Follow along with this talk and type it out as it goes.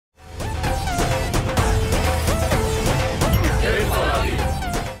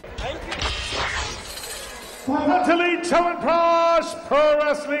Athlete Chyawanprash Pro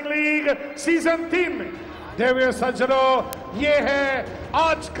Wrestling League season 3 में देवियों सज्जनों ये है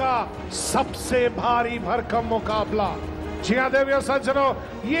आज का सबसे भारी भरकम मुकाबला। जी हाँ देवियों सज्जनों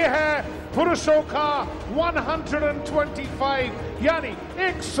ये है पुरुषों का 125 यानी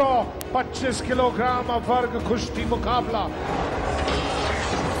 125 किलोग्राम वर्ग कुश्ती मुकाबला।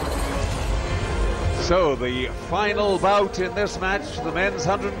 So the final bout in this match, the men's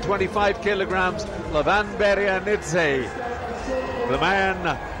 125 kilograms, Levan Berianidze, the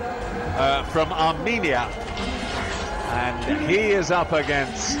man from Armenia, and he is up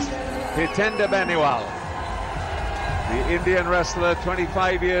against Hitender Beniwal, the Indian wrestler,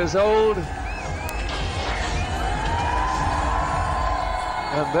 25 years old.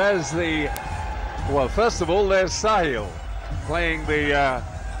 And there's well, first of all, there's Sahil playing the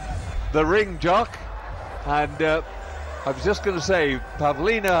ring jock. And I was just going to say,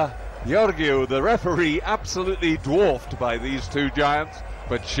 Pavlina Georgiou, the referee, absolutely dwarfed by these two giants,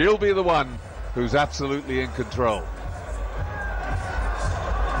 but she'll be the one who's absolutely in control.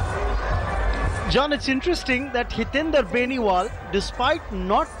 John, it's interesting that Hitender Beniwal, despite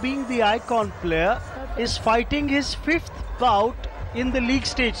not being the icon player, is fighting his 5th bout in the league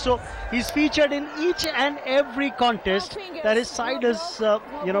stage. So he's featured in each and every contest that his side has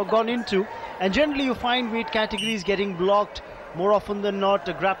gone into. And generally you find weight categories getting blocked more often than not.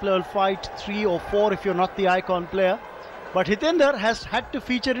 A grappler will fight 3 or 4 if you're not the icon player. But Hitender has had to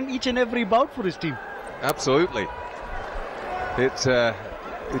feature in each and every bout for his team. Absolutely. It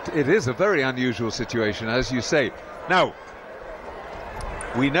is a very unusual situation, as you say. Now,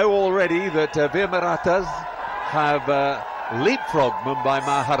 we know already that Veer Marathas have leapfrogged Mumbai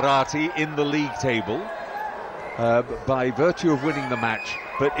Maharati in the league table by virtue of winning the match.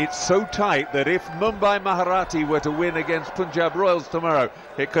 But it's so tight that if Mumbai Maharati were to win against Punjab Royals tomorrow,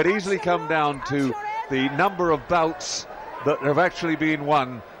 it could easily come down to the number of bouts that have actually been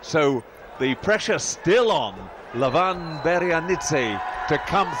won. So the pressure still on Levan Berianidze to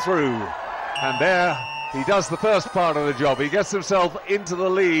come through. And there he does the first part of the job. He gets himself into the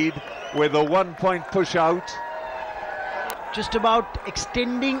lead with a 1-point push out. Just about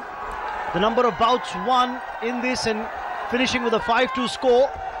extending the number of bouts won in this and finishing with a 5-2 score.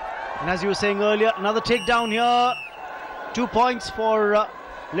 And as you were saying earlier, another takedown here. 2 points for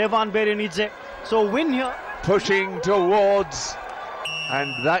Levan Berianidze. So win here. Pushing towards,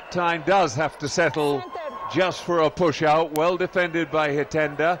 and that time does have to settle just for a push out. Well defended by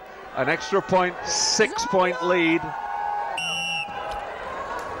Hitender. An extra point, 6-point lead.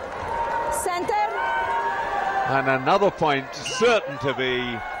 And another point certain to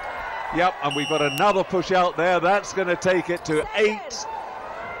be. Yep, and we've got another push out there. That's going to take it to 8.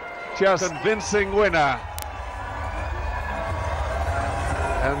 Just convincing winner.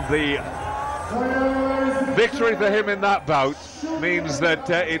 And the victory for him in that bout means that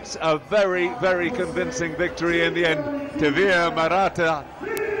it's a very, very convincing victory in the end to Veer Marathas.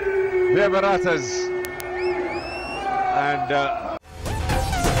 And